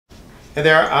Hey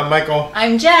there, I'm Michael.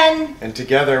 I'm Jen. And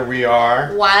together we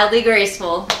are Wildly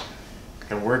Graceful.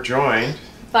 And we're joined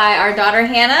by our daughter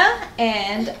Hannah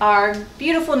and our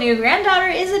beautiful new granddaughter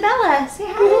Isabella. Say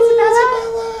hi,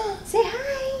 Isabella. Say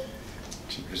hi.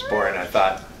 She was born. I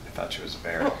thought she was a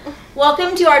bear.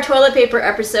 Welcome to our toilet paper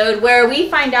episode where we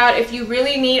find out if you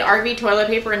really need RV toilet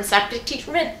paper and septic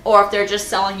treatment or if they're just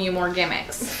selling you more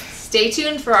gimmicks. Stay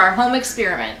tuned for our home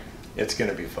experiment. It's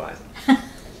going to be fun.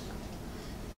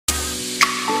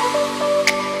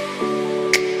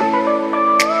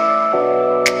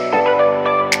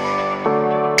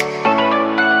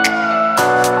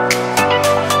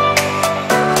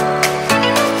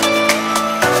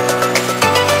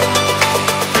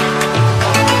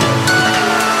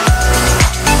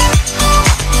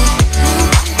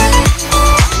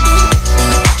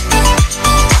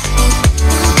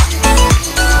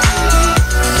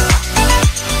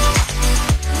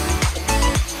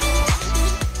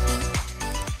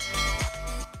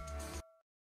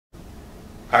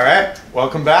 Alright,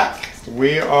 welcome back.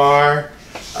 We are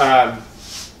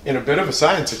in a bit of a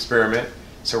science experiment.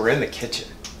 So we're in the kitchen.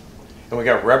 And we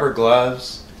got rubber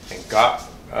gloves and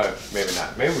maybe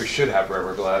not. Maybe we should have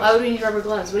rubber gloves. Why would we need rubber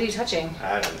gloves? What are you touching?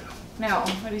 I don't know. No,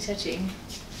 what are you touching?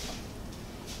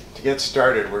 To get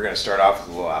started, we're going to start off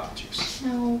with a little apple juice.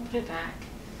 No, put it back.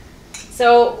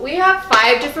 So we have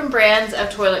 5 different brands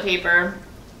of toilet paper.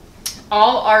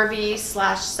 All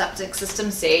RV/septic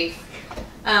system safe.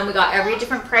 We got every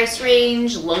different price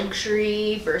range,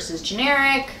 luxury versus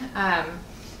generic. And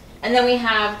then we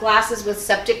have glasses with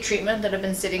septic treatment that have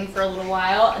been sitting for a little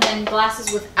while, and then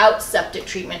glasses without septic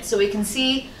treatment. So we can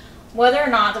see whether or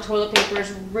not the toilet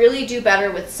papers really do better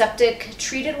with septic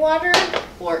treated water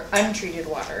or untreated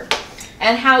water,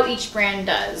 and how each brand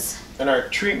does. And our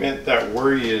treatment that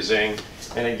we're using,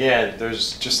 and again,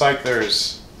 there's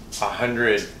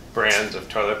 100 brands of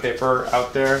toilet paper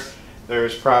out there.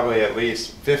 There's probably at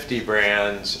least 50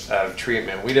 brands of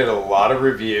treatment. We did a lot of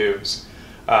reviews,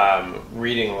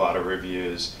 reading a lot of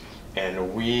reviews,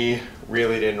 and we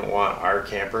really didn't want our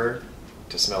camper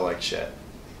to smell like shit.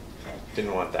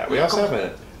 Didn't want that. We also have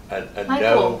a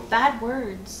Michael, no... bad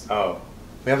words. Oh.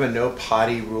 We have a no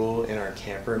potty rule in our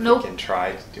camper if Nope. we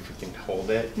can hold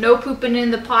it. No pooping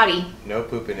in the potty. No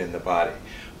pooping in the potty.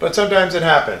 But sometimes it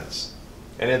happens.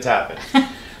 And it's happened.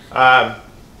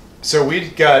 So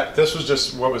this was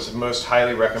just what was most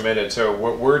highly recommended. So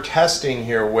what we're testing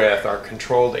here with our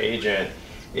controlled agent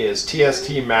is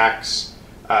TST Max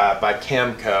by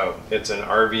Camco. It's an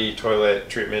RV toilet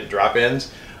treatment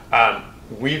drop-ins.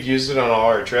 We've used it on all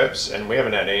our trips and we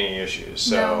haven't had any issues.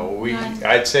 So none.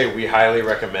 I'd say we highly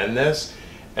recommend this.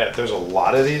 There's a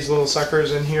lot of these little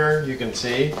suckers in here, you can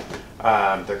see.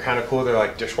 They're kind of cool. They're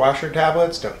like dishwasher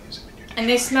tablets. Don't use them in your And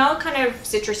they smell kind of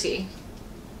citrusy.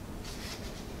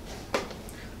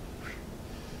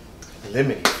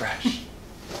 lemony fresh.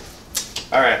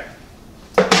 All right.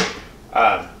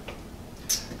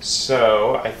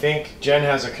 So I think Jen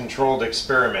has a controlled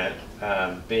experiment.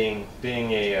 Being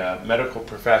a medical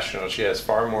professional, she has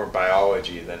far more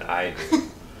biology than I do.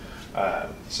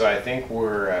 So I think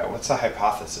what's the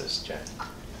hypothesis, Jen?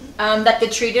 That the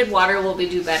treated water will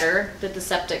do better with the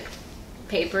septic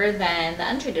paper than the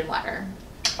untreated water.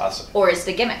 Awesome. Or is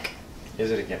it a gimmick?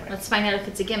 Is it a gimmick? Let's find out if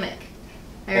it's a gimmick.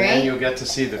 All and right. then you'll get to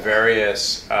see the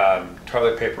various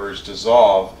toilet papers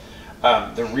dissolve.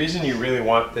 The reason you really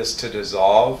want this to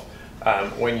dissolve,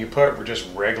 when you put just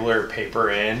regular paper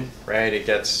in, right, it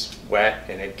gets wet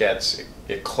and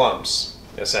it clumps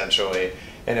essentially.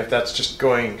 And if that's just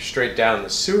going straight down the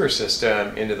sewer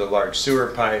system into the large sewer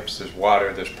pipes, there's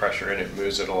water, there's pressure, and it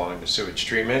moves it along to sewage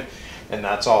treatment, and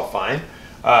that's all fine.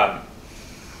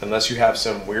 Unless you have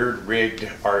some weird rigged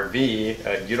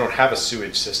RV, you don't have a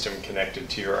sewage system connected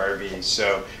to your RV.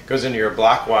 So it goes into your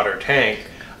black water tank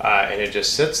and it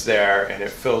just sits there and it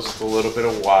fills with a little bit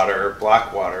of water,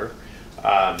 black water.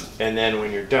 And then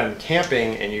when you're done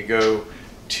camping and you go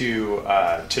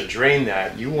to drain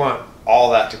that, you want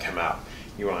all that to come out.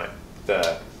 You want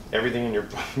everything in your,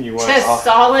 you want the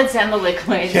solids and the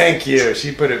liquids. Thank you.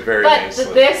 She put it very nicely.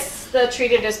 But the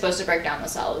treated is supposed to break down the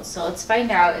solids, so let's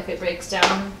find out if it breaks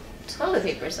down toilet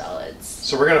paper solids.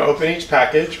 So we're going to open each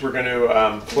package. We're going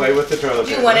to play with the toilet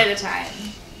paper. Do one at a time.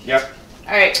 Yep.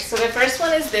 All right, so the first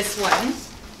one is this one.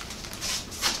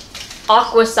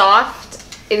 Aqua Soft.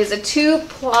 It is a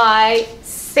 2-ply,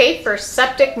 safe for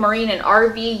septic, marine, and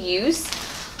RV use.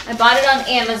 I bought it on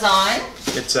Amazon.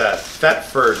 It's a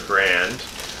Thetford brand.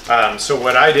 So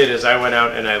what I did is I went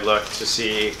out and I looked to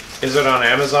see, is it on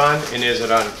Amazon and is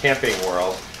it on Camping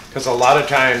World? Because a lot of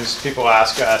times people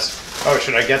ask us, oh,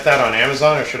 should I get that on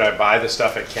Amazon or should I buy the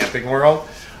stuff at Camping World?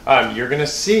 you're going to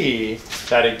see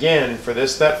that again for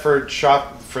this Thetford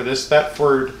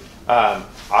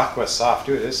Aqua Soft.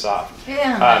 Dude, it is soft.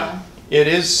 Yeah. It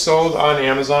is sold on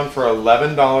Amazon for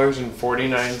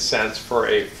 $11.49 for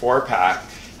a 4-pack.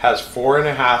 Has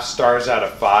 4.5 stars out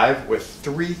of 5 with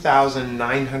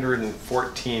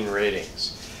 3,914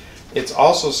 ratings. It's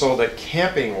also sold at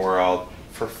Camping World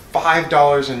for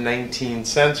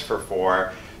 $5.19 for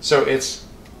 4. So it's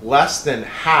less than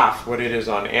half what it is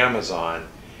on Amazon.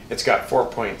 It's got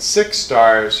 4.6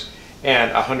 stars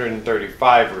and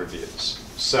 135 reviews.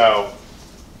 So,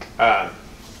 all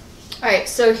right,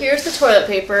 so here's the toilet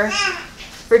paper.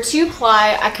 For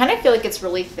 2-ply, I kind of feel like it's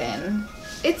really thin.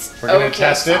 We're going to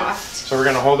test soft. it. So we're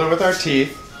going to hold it with our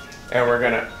teeth, and we're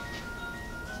going to,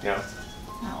 No.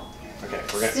 Okay,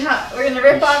 We're going to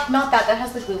rip off, not that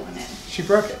has the glue on it. She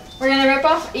broke it. We're going to rip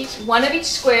off one of each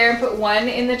square and put one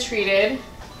in the treated.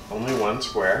 Only one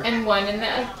square. And one in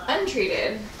the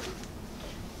untreated.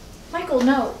 Michael,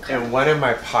 no. And one in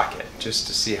my pocket, just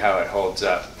to see how it holds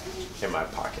up in my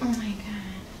pocket. Oh my god.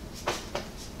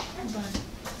 Hold on.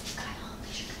 Kyle,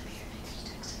 you should come here.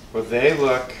 Well, they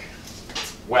look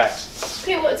wet.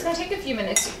 Okay, well, it's going to take a few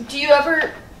minutes. Do you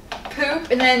ever poop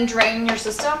and then drain your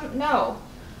system? No.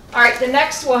 All right, the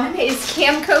next one is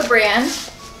Camco brand.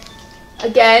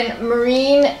 Again,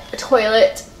 marine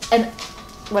toilet and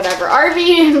whatever, RV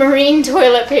and marine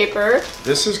toilet paper.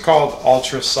 This is called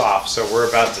Ultra Soft, so we're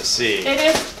about to see. It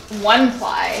is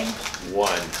 1-ply.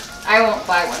 One. I won't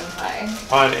buy 1-ply.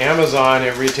 On Amazon,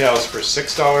 it retails for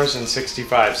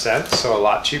 $6.65, so a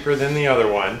lot cheaper than the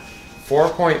other one.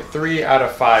 4.3 out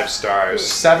of 5 stars,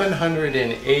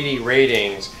 780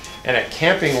 ratings, and at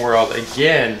Camping World,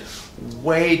 again,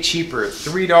 way cheaper,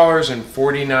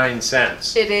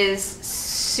 $3.49. It is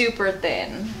super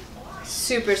thin.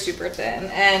 Super, super thin.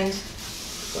 And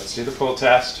let's do the pull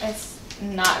test. it's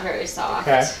not very soft.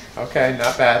 Okay,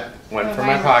 not bad. One for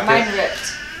my mine, pocket. Mine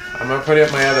ripped. I'm going to put it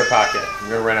in my other pocket. I'm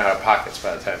going to run out of pockets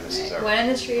by the time this is over. One in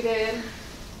the treated.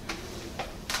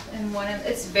 And one in,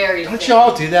 it's very Don't thin. you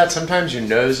all do that? Sometimes your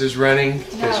nose is running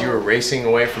because you No. were racing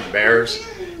away from bears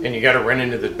and you got to run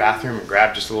into the bathroom and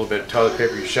grab just a little bit of toilet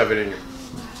paper. You shove it in your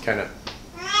kind of...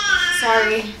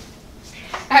 Sorry.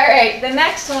 All right, the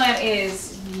next one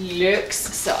is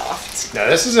Luxsoft. Now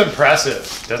this is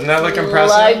impressive. Doesn't that look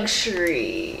impressive?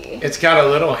 Luxury. It's got a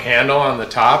little handle on the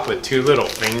top with 2 little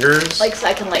fingers. Like, so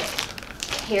I can like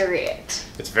carry it.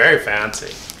 It's very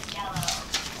fancy.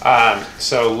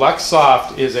 So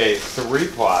Luxsoft is a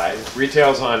 3-ply.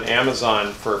 Retails on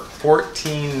Amazon for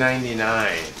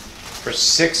 $14.99 for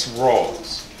 6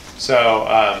 rolls.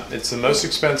 So it's the most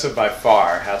expensive by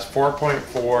far. Has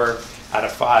 4.4 out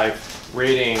of 5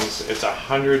 ratings. It's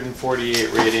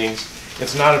 148 ratings.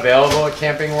 It's not available at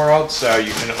Camping World, so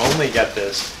you can only get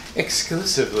this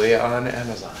exclusively on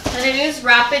Amazon. And it is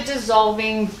rapid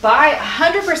dissolving,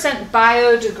 100%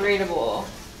 biodegradable.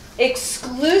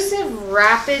 Exclusive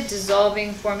rapid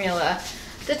dissolving formula.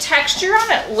 The texture on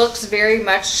it looks very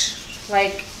much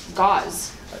like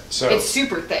gauze. So it's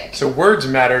super thick. So words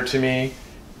matter to me.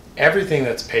 Everything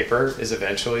that's paper is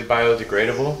eventually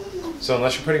biodegradable. So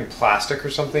unless you're putting plastic or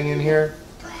something in here,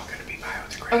 they're all going to be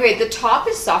biodegradable. Okay, the top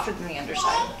is softer than the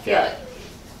underside. Feel it.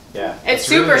 Yeah. It's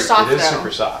super soft, It is though.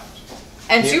 super soft.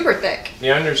 And super thick.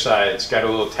 The underside's got a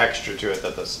little texture to it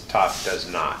that the top does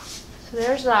not. So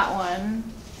there's that one.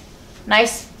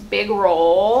 Nice big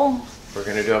roll. We're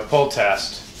going to do a pull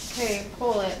test. Okay,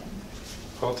 pull it.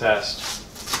 Pull test.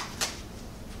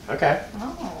 Okay.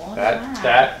 Oh, look at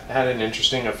That had an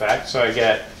interesting effect. So I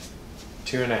get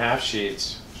 2.5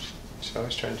 sheets. She's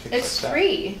always trying to take It's that.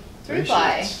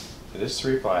 3-ply. Sheets. It is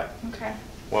 3-ply. Okay.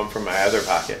 One from my other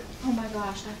pocket. Oh my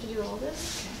gosh, I have to do all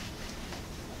this?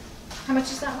 Okay. How much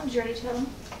is that one? Did you already tell them?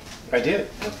 I did.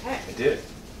 Okay. I did.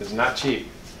 It's not cheap.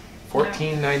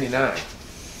 $14.99.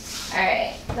 All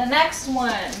right, the next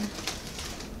one.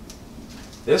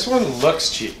 This one looks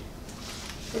cheap.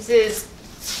 This is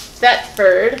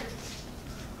Thetford.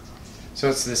 So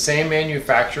it's the same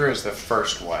manufacturer as the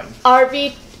first one.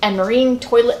 RV and marine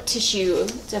toilet tissue.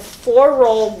 It's a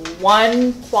 4-roll,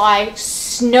 1-ply,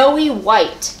 snowy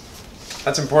white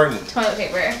That's important. toilet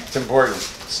paper. It's important.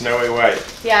 Snowy white.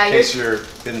 Yeah, In case you're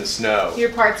in the snow. your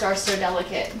parts are so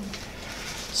delicate.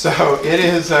 So it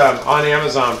is on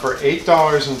Amazon for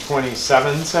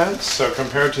 $8.27. So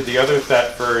compared to the other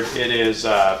Thetford, it is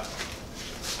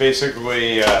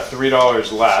basically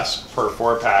 $3 less per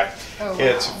 4-pack. Oh, wow.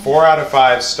 It's 4 out of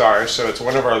 5 stars, so it's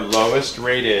one of our lowest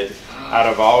rated out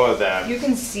of all of them. You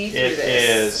can see through It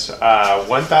this. is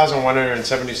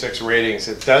 1,176 ratings.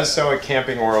 It does so at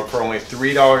Camping World for only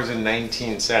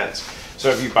 $3.19. So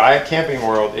if you buy at Camping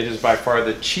World, it is by far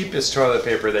the cheapest toilet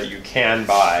paper that you can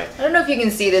buy. I don't know if you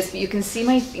can see this, but you can see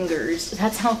my fingers.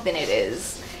 That's how thin it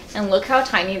is. And look how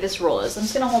tiny this roll is. I'm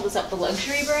just gonna hold this up. The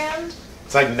Luxury brand.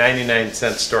 It's like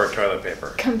 99-cent store toilet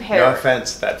paper. Compare. No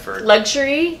offense, Thetford.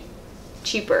 Luxury,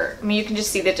 cheaper. I mean, you can just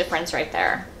see the difference right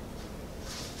there.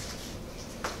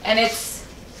 And it's...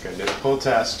 Gonna do the pull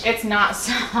test. It's not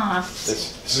soft.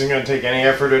 This isn't gonna take any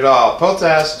effort at all. Pull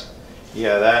test.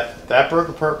 Yeah, that broke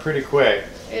apart pretty quick.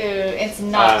 Ew, it's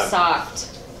not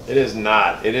soft. It is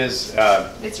not. It is.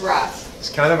 It's rough. It's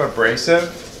kind of abrasive.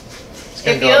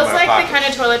 It feels like the kind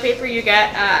of toilet paper you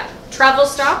get at travel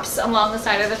stops along the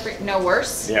side of the street. No,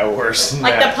 worse. Yeah, worse than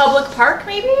like that. the public park,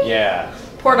 maybe? Yeah.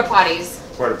 Porta potties.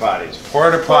 Porta potties.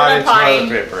 Porta potty toilet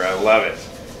paper. I love it.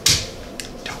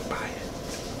 Don't buy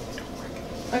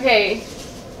it. Okay.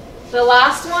 The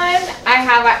last one I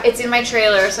have, it's in my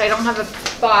trailer, so I don't have a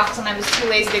box, and I was too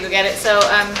lazy to go get it. So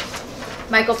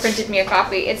Michael printed me a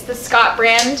copy. It's the Scott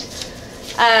brand,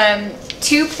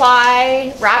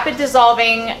 2-ply, rapid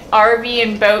dissolving RV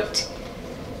and boat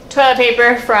toilet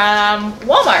paper from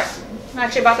Walmart. I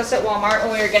actually bought this at Walmart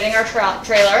when we were getting our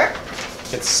trailer.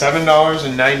 It's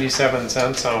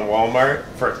 $7.97 on Walmart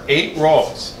for 8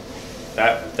 rolls.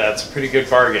 That's a pretty good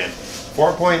bargain.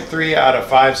 4.3 out of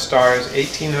 5 stars,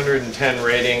 1,810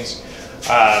 ratings.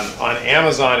 On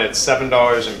Amazon, it's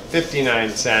 $7.59,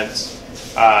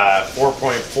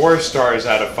 4.4 stars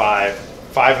out of 5,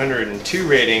 502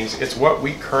 ratings. It's what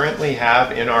we currently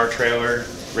have in our trailer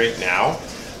right now.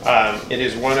 It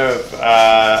is one of,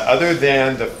 other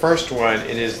than the first one,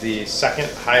 it is the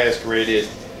second highest rated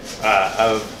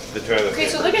of the toilet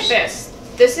papers. So look at this.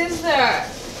 This is the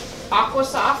Aqua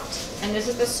Soft, and this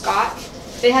is the Scott.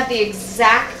 They have the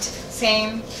exact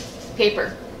same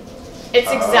paper.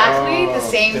 It's exactly the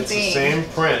same thing. It's the same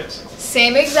print.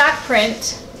 Same exact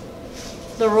print.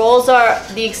 The rolls are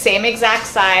the same exact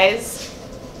size.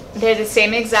 They're the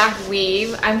same exact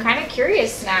weave. I'm kind of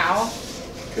curious now.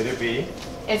 Could it be?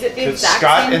 Is it the Could exact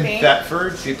Scott same and thing?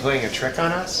 Thetford be playing a trick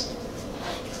on us?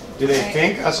 Do they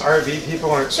think us RV people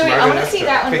aren't So wait, smart I want to enough see to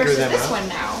that one figure versus them this out? one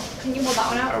now. Can you hold that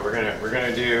one out? Oh, we're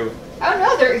gonna do. Oh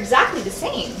no, they're exactly the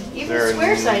same. Even Their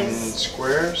square size.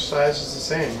 Square size is the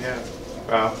same, yeah.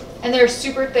 Wow. And they're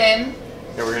super thin.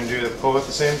 Okay, we're gonna do the pull at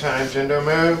the same time. Jendo,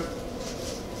 move.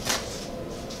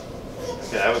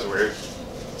 Okay, that was weird.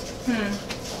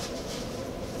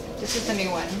 This is the new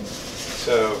one.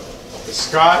 So the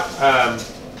Scott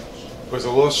was a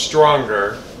little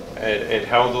stronger. It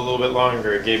held a little bit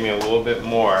longer. It gave me a little bit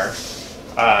more.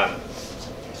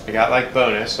 I got like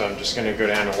bonus, so I'm just gonna go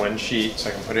down to one sheet so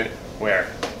I can put it where?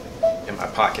 In my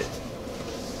pocket.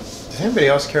 Does anybody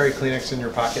else carry Kleenex in your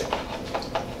pocket?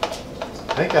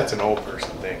 I think that's an old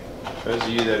person thing. Those of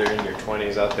you that are in your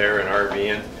 20s out there and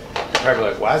RVing, you're probably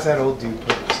like, why is that old dude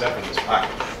putting stuff in his pocket?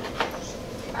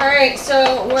 Alright,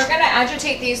 so we're going to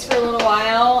agitate these for a little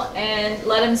while and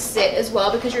let them sit as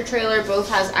well, because your trailer both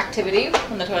has activity.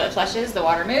 When the toilet flushes, the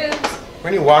water moves.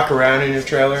 When you walk around in your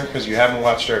trailer, because you haven't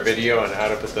watched our video on how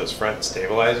to put those front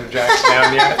stabilizer jacks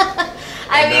down yet,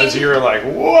 those of you are like,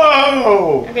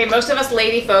 whoa! Okay, most of us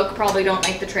lady folk probably don't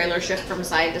like the trailer shift from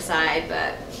side to side,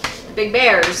 but the big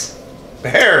bears.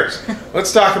 Bears!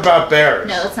 Let's talk about bears.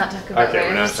 No, let's not talk about bears. Okay,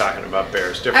 we're not talking about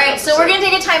bears. All right, so we're going to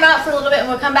take a time out for a little bit, and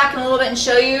we'll come back in a little bit and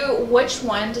show you which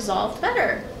one dissolved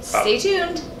better. Stay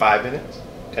tuned. 5 minutes?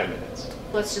 10 minutes?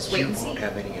 Let's just wait and see. You won't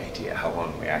have any idea how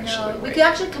long we actually wait. We could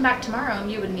actually come back tomorrow,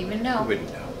 and you wouldn't even know. You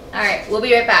wouldn't know. All right, we'll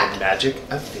be right back. The magic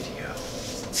of video.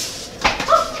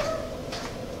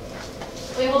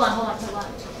 Wait, hold on.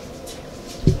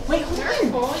 Wait, hold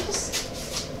on.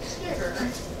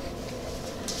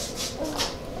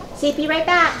 See, be right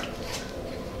back.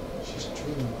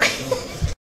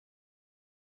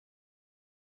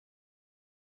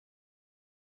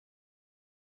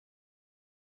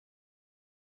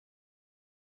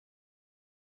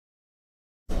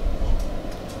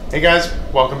 Hey guys,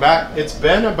 welcome back. It's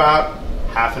been about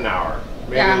half an hour,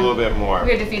 maybe a little bit more.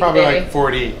 We had to feed probably the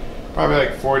baby.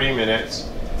 like 40 minutes.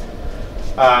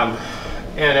 And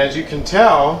as you can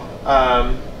tell,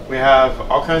 we have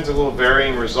all kinds of little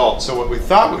varying results. So what we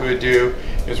thought we would do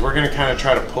is we're going to kind of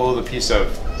try to pull the piece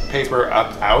of paper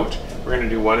up out. We're going to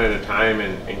do one at a time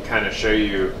and kind of show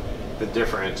you the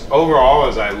difference. Overall,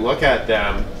 as I look at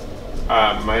them,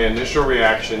 my initial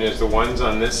reaction is the ones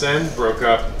on this end broke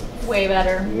up way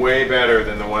better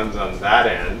than the ones on that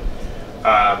end.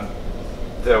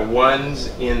 The ones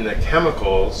in the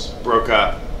chemicals broke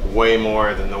up way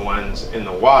more than the ones in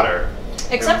the water.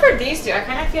 Except for these two, I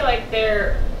kind of feel like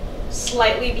they're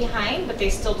slightly behind, but they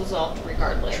still dissolved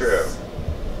regardless. True.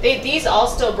 These all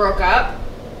still broke up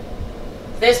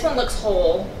this one looks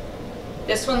whole.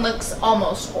 This one looks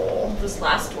almost whole. This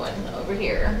last one over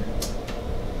here.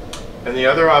 And the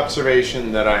other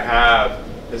observation that I have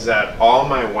is that all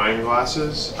my wine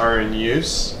glasses are in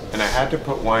use, and I had to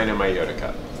put wine in my Yoda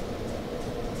cup.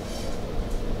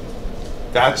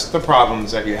 That's the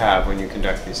problems that you have when you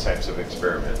conduct these types of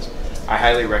experiments. I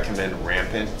highly recommend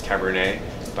Rampant Cabernet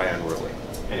by Unruly.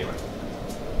 Anyway.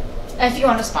 If you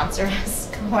want to sponsor us,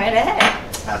 go right ahead.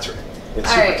 That's right. It's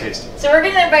super tasty. So we're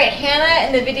going to invite Hannah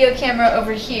and the video camera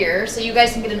over here so you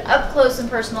guys can get an up close and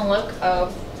personal look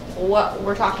of what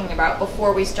we're talking about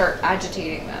before we start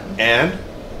agitating them. And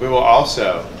we will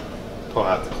also pull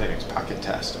out the Kleenex pocket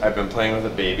test. I've been playing with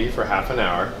a baby for half an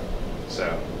hour.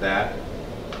 So that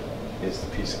is the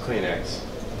piece of Kleenex,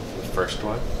 the first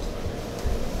one.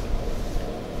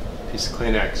 Piece of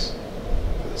Kleenex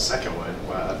for the second one.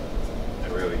 Wow, I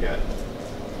really got,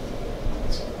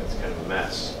 it's kind of a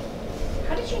mess.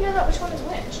 How did you know that which one is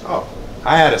which? Oh,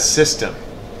 I had a system.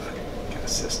 Got a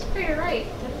system. Oh, you're right.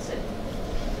 That is it.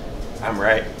 I'm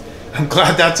right. I'm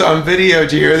glad that's on video.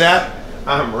 Did you hear that?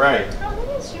 I'm right. Oh, it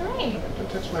is. You're right. Don't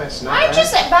touch my snot. I'm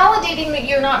just validating that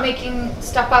you're not making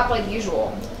stuff up like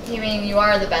usual. You mean you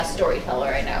are the best storyteller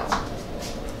I know.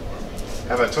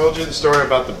 Have I told you the story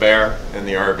about the bear and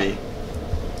the RV?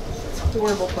 It's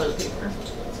horrible toilet paper.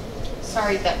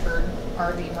 Sorry, Thetford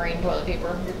RV Marine toilet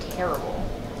paper. You're terrible.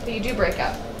 But you do break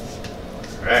up.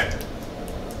 All right.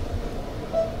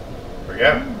 Here we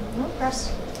go. I'm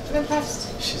impressed. I'm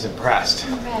impressed. She's impressed.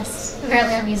 I'm impressed.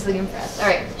 Apparently I'm easily impressed. All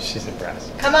right. She's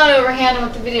impressed. Come on over, Hannah,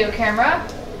 with the video camera.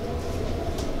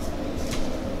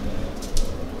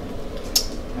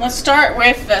 Let's start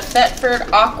with the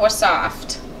Thetford Aqua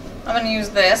Soft. I'm going to use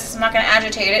this. I'm not going to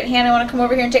agitate it. Hannah, want to come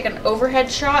over here and take an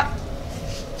overhead shot?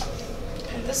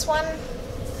 This one.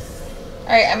 All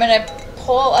right, I'm going to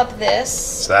pull up this.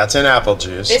 So that's in apple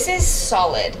juice. This is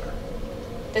solid.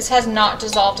 This has not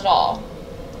dissolved at all.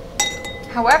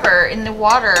 However, in the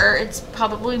water, it's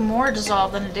probably more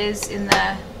dissolved than it is in the...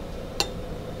 I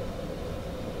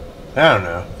don't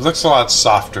know. It looks a lot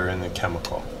softer in the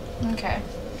chemical. Okay.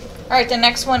 All right, the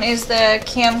next one is the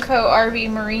Camco RV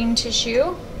Marine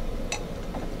tissue.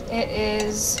 It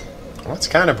is... Well, it's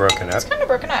kind of broken up. It's kind of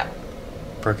broken up.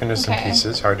 Broken into some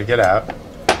pieces, hard to get out.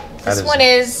 This one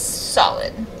is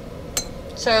solid.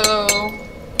 So,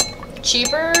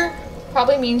 cheaper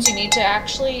probably means you need to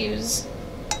actually use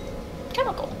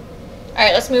chemical. All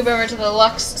right, let's move over to the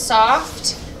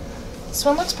Luxsoft. This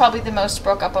one looks probably the most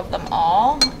broke up of them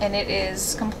all, and it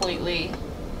is completely...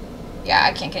 Yeah,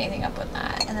 I can't get anything up with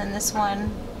that. And then this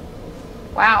one,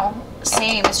 wow,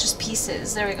 same. It's just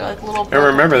pieces. There we go, like little. And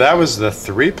remember, that was the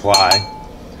 3-ply.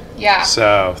 Yeah.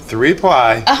 So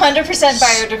 3-ply. 100%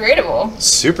 biodegradable.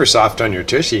 Super soft on your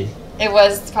tushy. It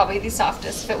was probably the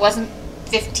softest. If it wasn't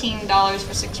 $15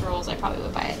 for 6 rolls, I probably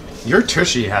would buy it. Your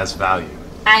tushy has value.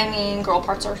 I mean, girl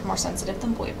parts are more sensitive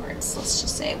than boy parts. Let's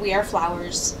just say we are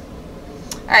flowers.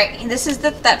 All right, this is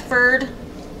the Thetford,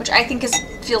 which I think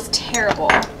feels terrible.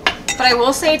 But I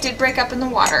will say it did break up in the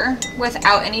water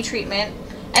without any treatment.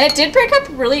 And it did break up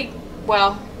really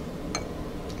well.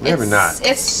 Maybe not.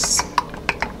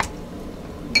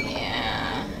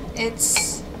 Yeah.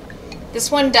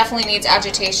 This one definitely needs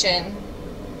agitation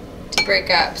to break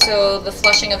up. So the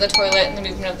flushing of the toilet and the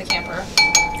movement of the camper.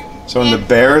 So when the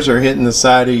bears are hitting the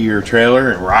side of your trailer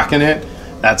and rocking it,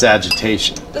 that's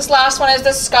agitation. This last one is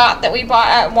the Scott that we bought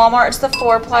at Walmart. It's the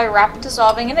 4-ply rapid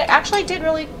dissolving, and it actually did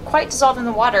really quite dissolve in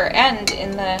the water and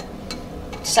in the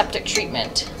septic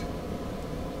treatment.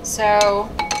 So,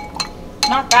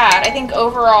 not bad. I think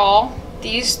overall,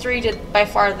 these three did by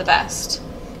far the best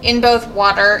in both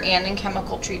water and in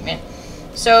chemical treatment.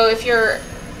 So if you're,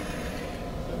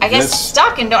 I guess,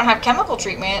 stuck and don't have chemical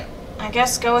treatment, I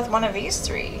guess go with one of these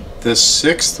three. The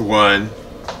 6th one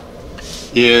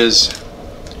is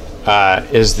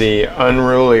the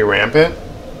Unruly Rampant.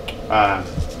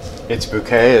 Its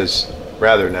bouquet is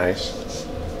rather nice.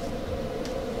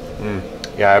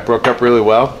 Yeah, it broke up really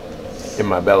well in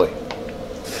my belly.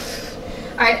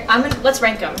 All right, let's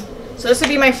rank them. So this would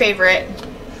be my favorite.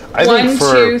 I 1,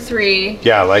 2, 3.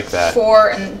 Yeah, I like that.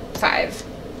 4 and 5.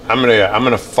 I'm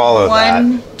gonna follow that.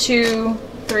 1, 2,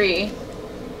 3,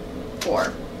 4,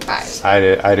 5.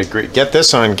 I'd agree. Get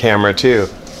this on camera too.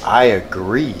 I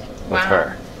agree with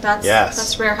her.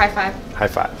 That's rare. High five. High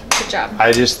five. Good job.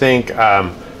 I just think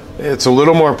it's a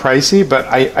little more pricey, but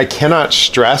I cannot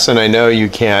stress, and I know you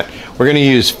can't. We're going to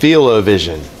use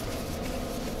Feel-O-Vision.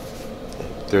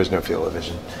 There's no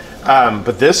Feel-O-Vision.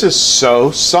 But this is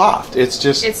so soft. It's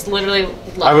just... It's literally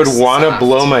I would want to Luxsoft.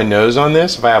 blow my nose on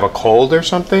this if I have a cold or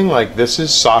something. Like, this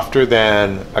is softer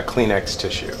than a Kleenex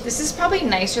tissue. This is probably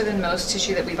nicer than most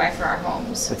tissue that we buy for our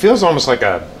homes. It feels almost like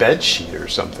a bed sheet or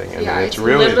something. I Yeah, mean, it's it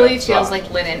really literally that feels soft. like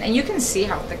linen, and you can see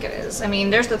how thick it is. I mean,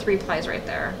 there's the 3 plies right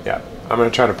there. Yeah, I'm gonna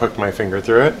try to poke my finger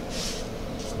through it.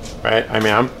 Right? I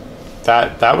mean,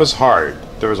 that was hard.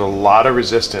 There was a lot of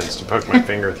resistance to poke my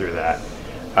finger through that.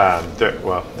 That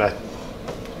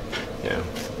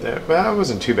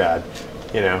wasn't too bad.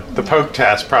 You know, the poke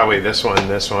test, probably this one,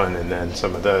 and then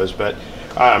some of those. But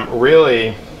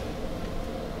really,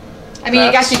 I mean,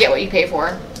 I guess you get what you pay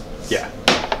for. yeah,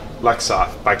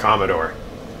 Luxsoft by Commodore.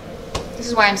 This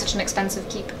is why I'm such an expensive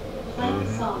keep.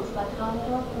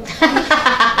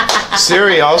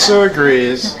 Siri also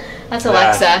agrees. That's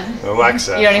Alexa.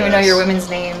 Alexa. You don't even know yes. your women's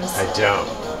names. I don't.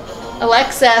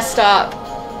 Alexa, stop.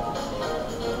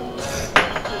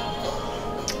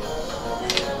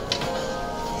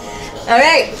 All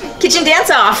right, kitchen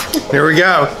dance off. Here we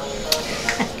go.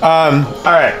 All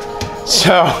right.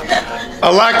 So,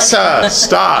 Alexa,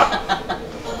 stop.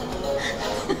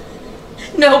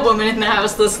 No woman in the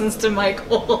house listens to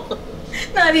Michael.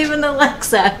 Not even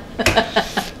Alexa.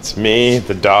 It's me,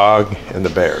 the dog, and the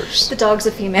bears. The dog's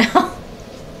a female.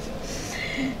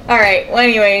 All right. Well,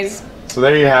 anyways. So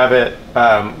there you have it.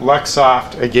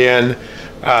 Luxsoft again.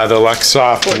 The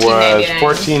Luxsoft was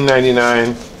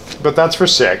 $14.99, but that's for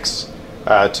 6.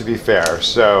 To be fair,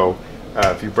 so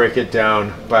if you break it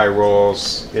down by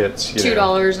rolls, it's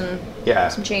 $2 and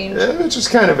some change. It's just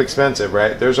kind of expensive,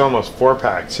 right? There's almost 4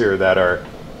 packs here that are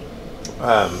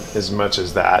as much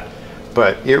as that,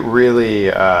 but it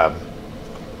really,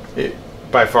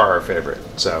 by far our favorite.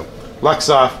 So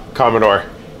Luxsoft, Commodore,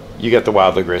 you get the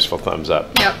wildly graceful thumbs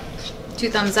up. Yep, 2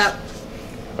 thumbs up.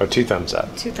 Oh, 2 thumbs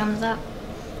up. 2 thumbs up.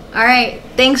 All right,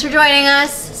 thanks for joining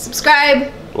us.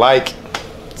 Subscribe. Like.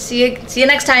 See you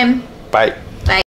next time. Bye.